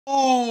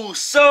Ooh,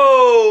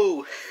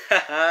 so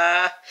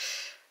I've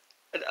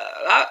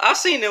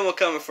seen them one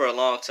coming for a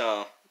long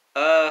time.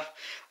 Uh,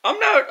 I'm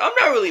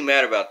not really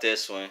mad about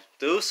this one.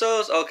 The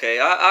Usos, okay,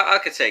 I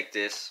could take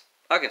this.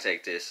 I can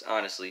take this,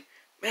 honestly.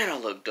 Man, I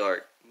look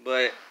dark,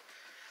 but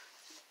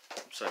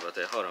I'm sorry about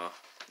that. Hold on.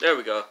 There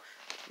we go.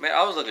 Man,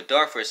 I was looking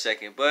dark for a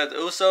second, but the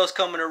Usos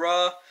coming to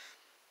Raw.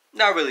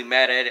 Not really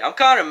mad at it. I'm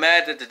kind of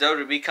mad that the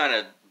WWE kind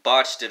of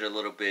botched it a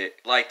little bit.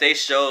 Like they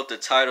showed the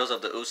titles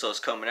of the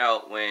Usos coming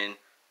out when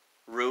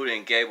Rude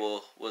and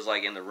Gable was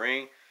like in the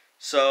ring,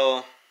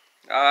 so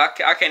I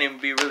can't even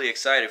be really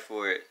excited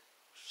for it.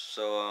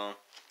 So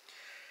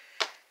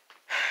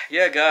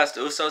yeah, guys,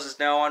 the Usos is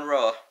now on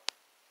Raw.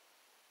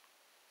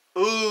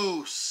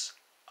 Usos.